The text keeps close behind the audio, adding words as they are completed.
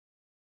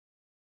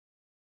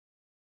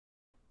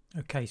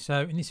Okay,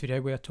 so in this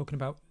video we are talking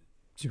about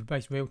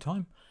Supabase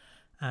Realtime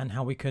and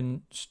how we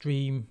can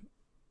stream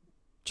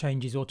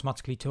changes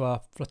automatically to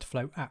our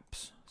Flutterflow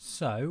apps.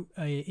 So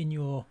in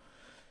your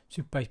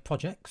Supabase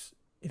projects,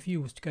 if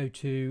you was to go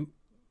to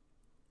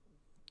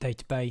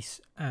database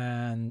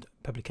and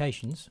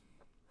publications,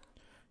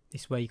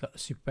 this way you've got the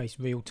Supabase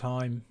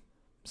Realtime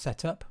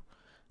setup,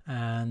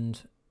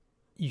 and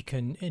you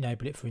can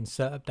enable it for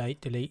insert,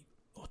 update, delete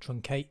or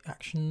truncate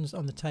actions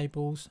on the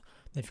tables.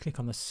 Then if you click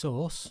on the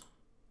source,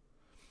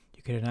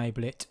 you can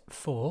enable it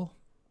for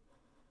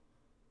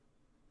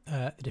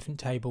the different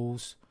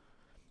tables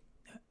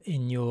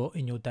in your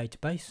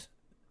database.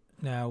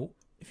 Now,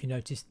 if you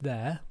notice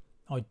there,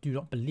 I do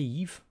not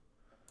believe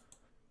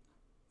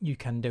you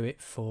can do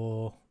it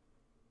for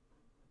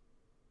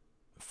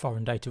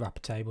foreign data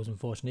wrapper tables.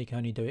 Unfortunately, you can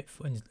only do it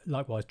for, and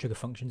likewise trigger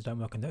functions don't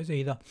work on those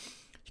either.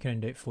 You can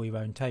only do it for your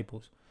own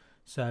tables.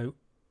 So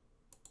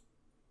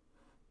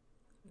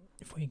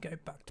if we go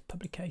back to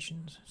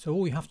publications, so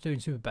all you have to do in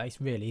Supabase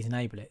really is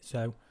enable it.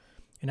 So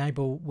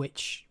enable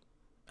which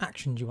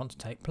actions you want to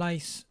take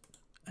place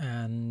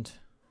and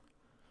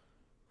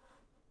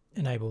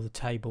enable the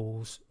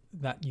tables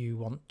that you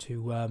want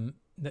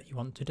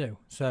to do.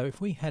 So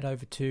if we head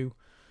over to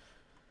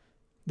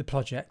the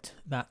project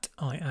that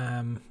I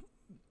am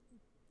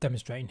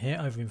demonstrating here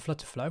over in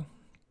Flutterflow.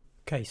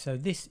 Okay, so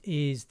this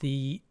is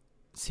the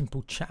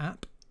simple chat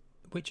app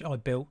which I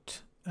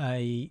built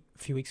a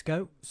few weeks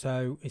ago.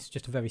 So it's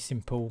just a very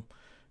simple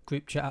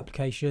group chat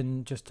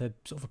application, just a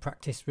sort of a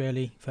practice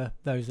really for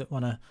those that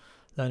want to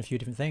learn a few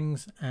different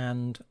things.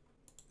 And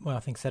well,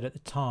 I think said at the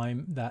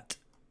time that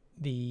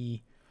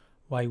the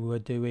way we were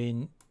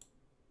doing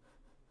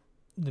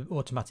the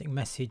automatic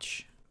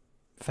message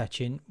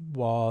fetching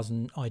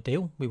wasn't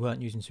ideal. We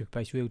weren't using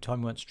Supabase Realtime,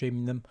 we weren't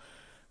streaming them.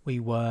 We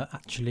were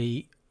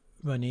actually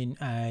running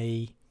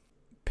a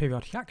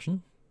periodic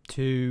action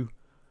to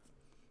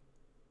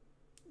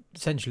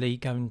essentially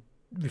go and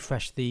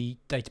refresh the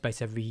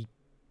database every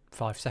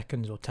 5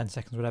 seconds or 10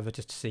 seconds, whatever,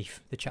 just to see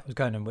if the chat was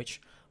going, and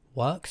which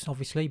works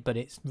obviously, but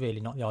it's really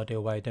not the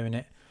ideal way of doing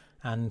it.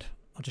 And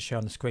I'll just show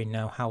on the screen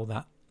now how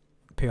that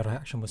periodic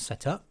action was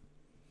set up.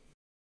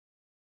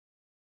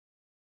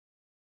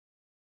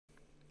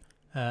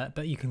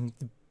 But you can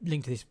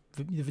link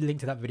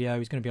to that video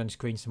is going to be on the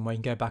screen somewhere.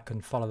 You can go back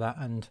and follow that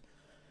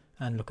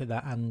and look at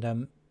that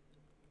and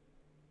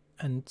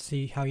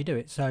see how you do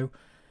it. So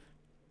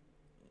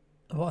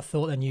what I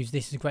thought, then use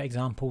this as a great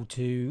example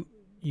to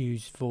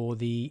use for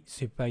the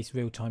Supabase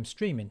Realtime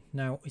streaming.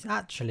 Now it's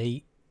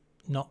actually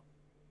not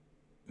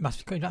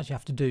massive. You don't actually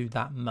have to do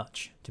that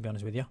much, to be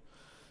honest with you.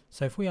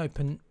 So if we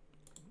open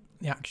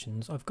the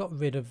actions, I've got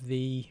rid of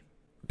the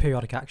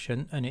periodic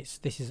action, and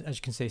this is, as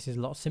you can see, this is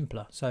a lot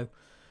simpler. So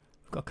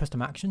we've got a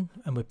custom action,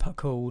 and we're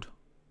called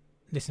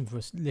listen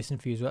for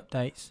user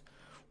updates.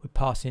 We're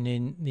passing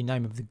in the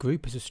name of the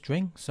group as a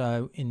string.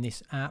 So in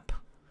this app,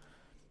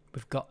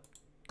 we've got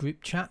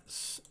group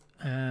chats,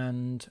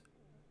 and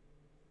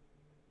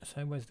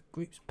so where's the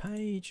groups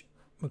page?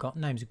 We've got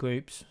names of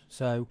groups.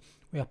 So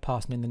we are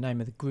passing in the name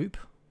of the group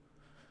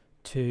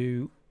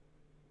to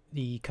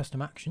the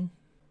custom action,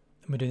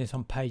 and we're doing this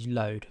on page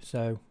load.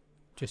 So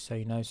just so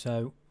you know,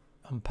 so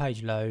on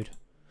page load,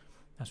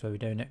 that's where we're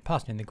doing it,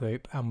 passing in the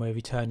group, and we're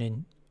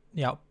returning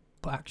the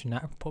output action.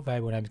 Output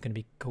variable name is going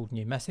to be called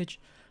new message,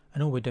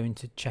 and all we're doing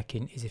to check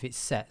in is if it's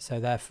set. So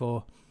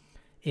therefore,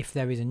 if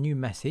there is a new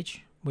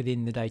message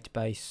within the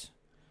database,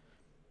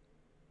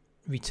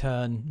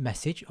 return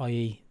message,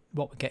 i.e.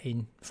 what we're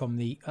getting from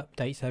the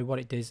update. So what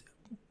it does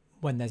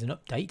when there's an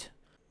update,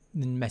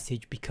 the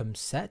message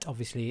becomes set.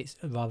 Obviously it's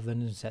rather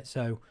than unset,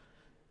 so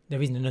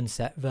there isn't an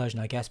unset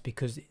version, I guess,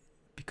 because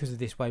of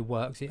this way it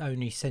works. It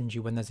only sends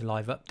you when there's a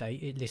live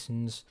update. It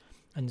listens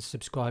and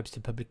subscribes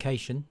to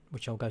publication,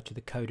 which I'll go to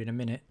the code in a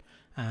minute,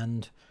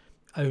 and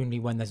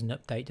only when there's an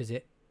update does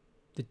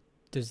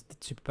the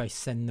Supabase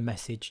send the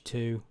message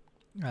to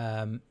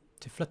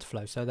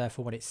Flutterflow. So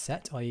therefore when it's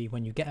set, i.e.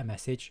 when you get a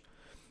message,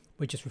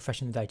 we're just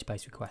refreshing the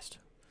database request.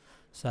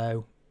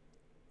 So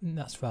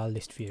that's for our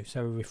list view.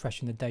 So we're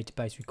refreshing the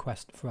database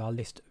request for our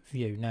list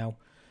view. Now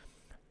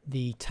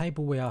the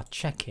table we are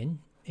checking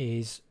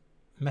is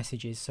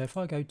messages. So if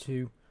I go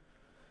to,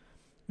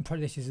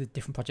 probably this is a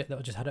different project that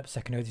I just had up a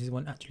second ago. This is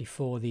one actually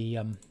for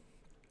the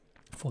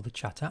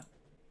chat app.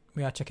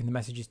 We are checking the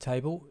messages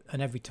table,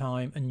 and every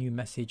time a new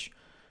message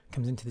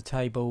comes into the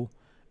table,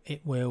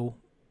 it will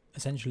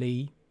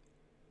essentially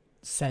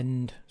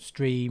send,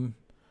 stream,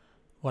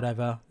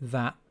 whatever,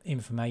 that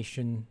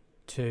information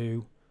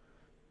to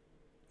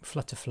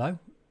Flutterflow,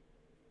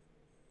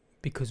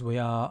 because we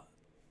are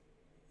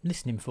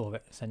listening for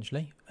it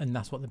essentially, and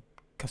that's what the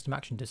custom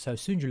action does. So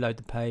as soon as you load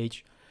the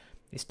page,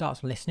 it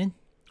starts listening,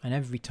 and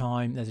every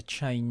time there's a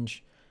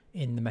change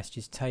in the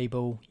messages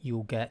table,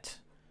 you'll get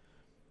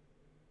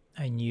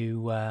a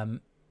new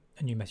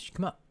message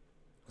come up.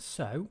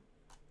 So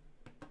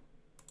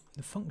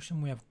the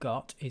function we have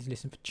got is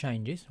listen for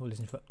changes, or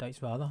listen for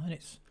updates rather, and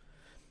it's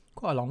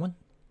quite a long one.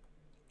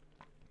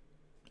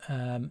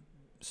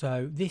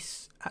 So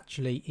this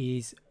actually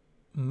is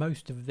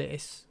most of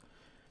this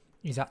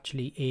is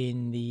actually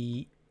in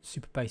the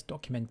Supabase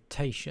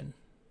documentation.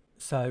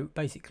 So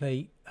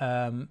basically,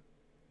 we've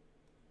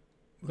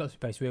got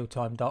Supabase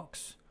Realtime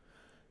docs,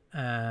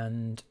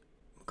 and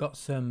we've got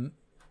some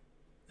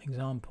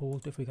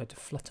examples. If we go to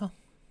Flutter,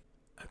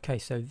 okay,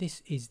 so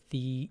this is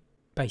the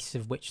basis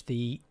of which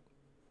the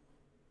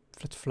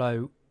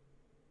Flutterflow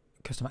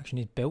custom action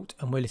is built,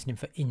 and we're listening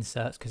for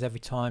inserts because every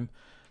time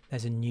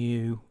there's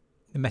the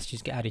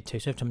messages get added to.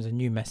 So every time there's a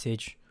new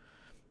message,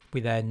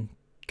 we then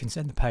can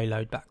send the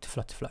payload back to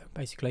Flutterflow,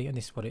 basically, and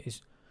this is what it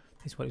is.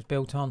 This is what it's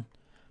built on.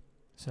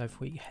 So if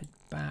we head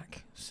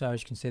back, so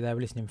as you can see there,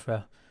 we're listening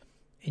for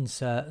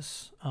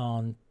inserts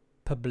on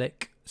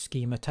public,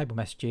 schema, table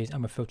messages,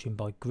 and we're filtering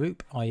by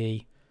group,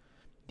 i.e.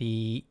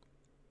 the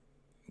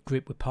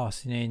group we're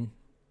passing in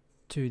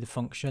to the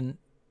function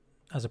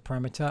as a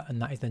parameter,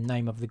 and that is the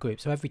name of the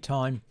group. So every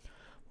time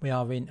we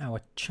are in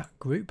our chat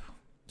group,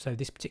 so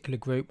this particular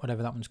group,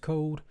 whatever that one's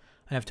called,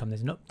 and every time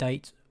there's an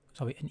update,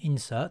 sorry, an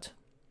insert,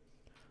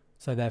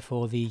 so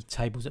therefore the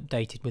table's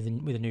updated with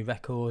a new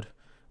record,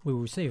 we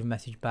will receive a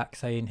message back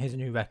saying here's a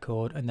new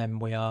record, and then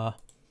we are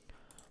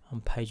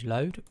on page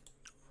load.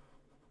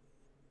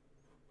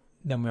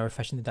 Then we are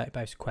refreshing the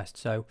database request.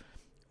 So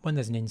when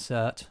there's an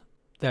insert,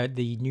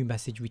 the new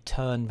message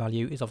return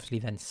value is obviously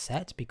then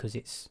set, because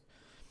it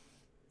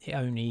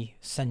only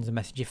sends a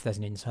message if there's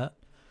an insert,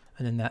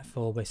 and then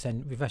therefore we're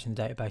refreshing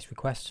the database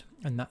request,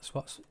 and that's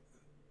what's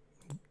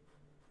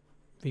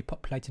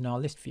repopulating our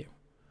list view.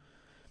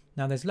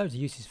 Now there's loads of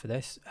uses for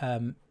this,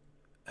 and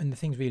the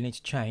things we really need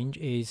to change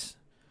is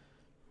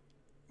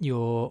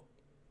your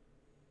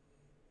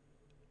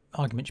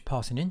arguments you're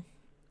passing in,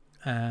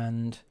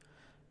 and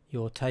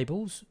your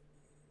tables,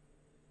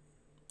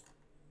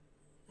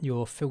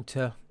 your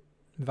filter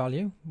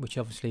value, which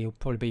obviously will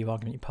probably be your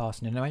argument you're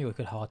passing in anyway, or you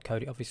could hard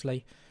code it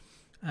obviously,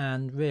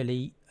 and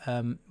really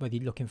whether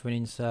you're looking for an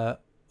insert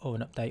or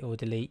an update or a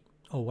delete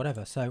or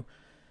whatever. So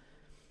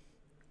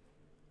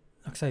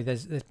like I say,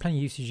 there's plenty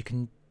of uses you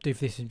can do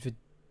for this, for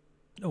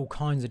all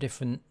kinds of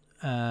different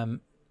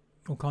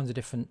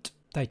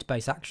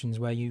database actions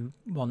where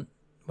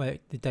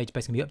the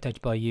database can be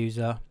updated by a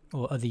user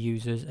or other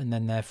users, and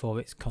then therefore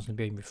it's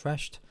constantly being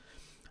refreshed.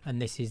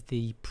 And this is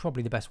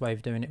probably the best way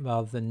of doing it,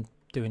 rather than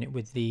doing it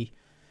with the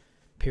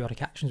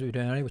periodic actions we were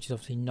doing earlier, which is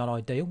obviously not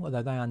ideal,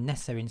 although they are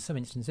necessary in some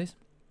instances,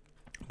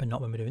 but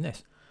not when we're doing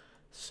this.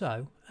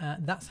 So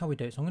that's how we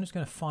do it. So I'm just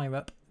going to fire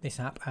up this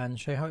app and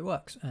show you how it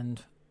works,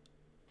 and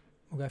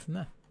we'll go from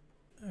there.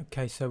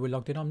 Okay, so we're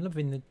logged in. I'm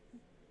loving the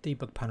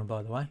debug panel,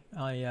 by the way.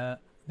 I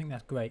think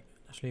that's great.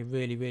 Actually a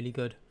really, really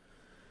good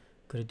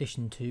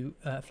addition to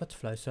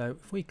Flutterflow. So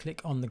if we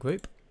click on the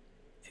group,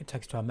 it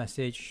takes to our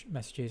messages,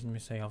 and we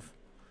say I've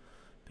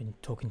been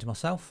talking to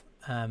myself,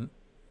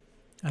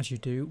 as you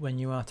do when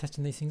you are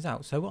testing these things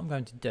out. So what I'm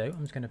going to do,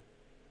 I'm just going to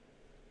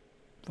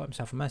write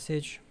myself a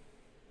message.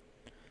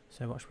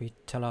 So what should we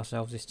tell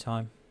ourselves this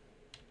time?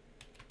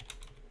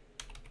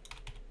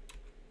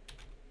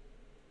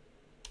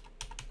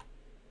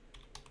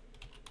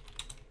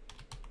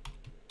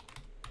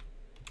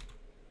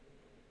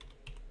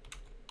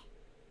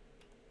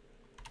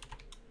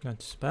 I'm going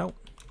to spell.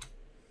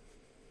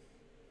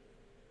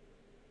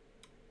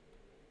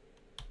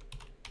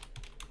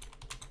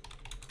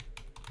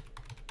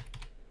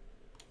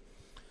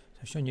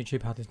 So showing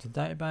YouTube how to use the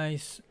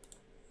database,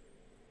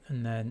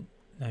 and then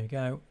there we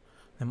go.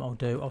 Then what I'll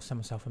do, I'll send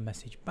myself a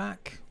message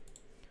back.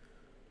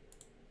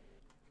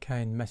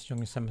 Okay, and the message I'm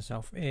going to send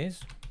myself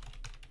is,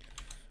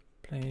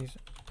 please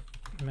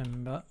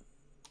remember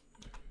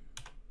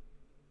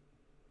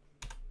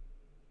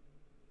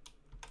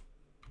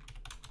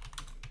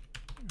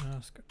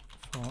ask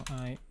for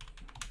a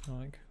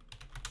like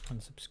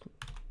and subscribe.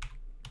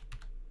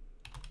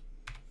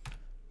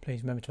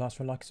 Please remember to ask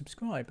for a like and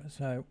subscribe.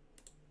 So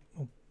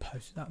we'll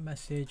post that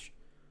message,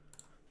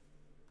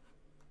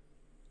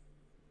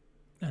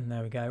 and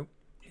there we go,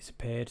 it's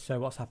appeared. So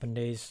what's happened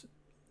is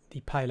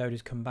the payload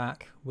has come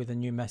back with a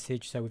new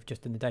message. So we've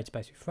just done the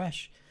database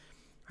refresh,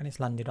 and it's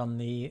landed on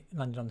the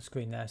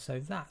screen there. So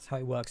that's how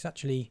it works.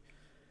 Actually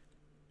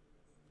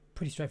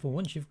pretty straightforward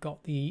once you've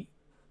got the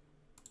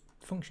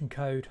function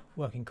code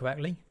working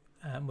correctly,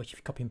 which if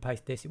you copy and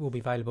paste this, it will be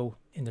available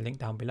in the link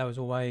down below as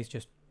always.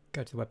 Just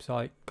go to the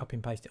website, copy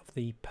and paste it off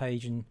the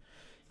page, and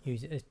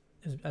use it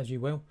as you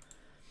will.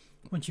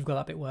 Once you've got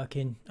that bit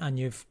working and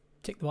you've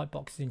ticked the right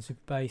boxes in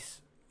Supabase,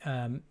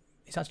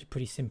 it's actually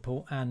pretty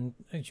simple, and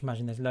as you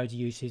imagine, there's loads of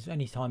uses.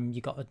 Anytime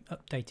you got an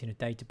update in a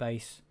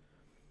database,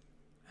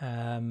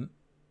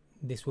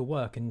 this will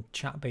work, and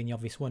chat being the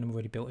obvious one, and we've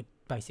already built a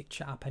basic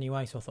chat app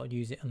anyway, so I thought I'd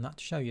use it on that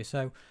to show you.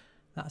 So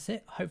that's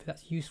it. Hopefully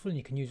that's useful and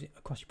you can use it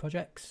across your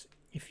projects.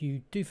 If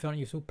you do find it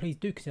useful, please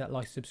do consider that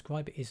like and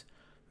subscribe. It is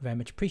very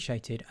much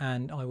appreciated,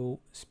 and I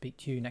will speak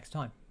to you next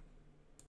time.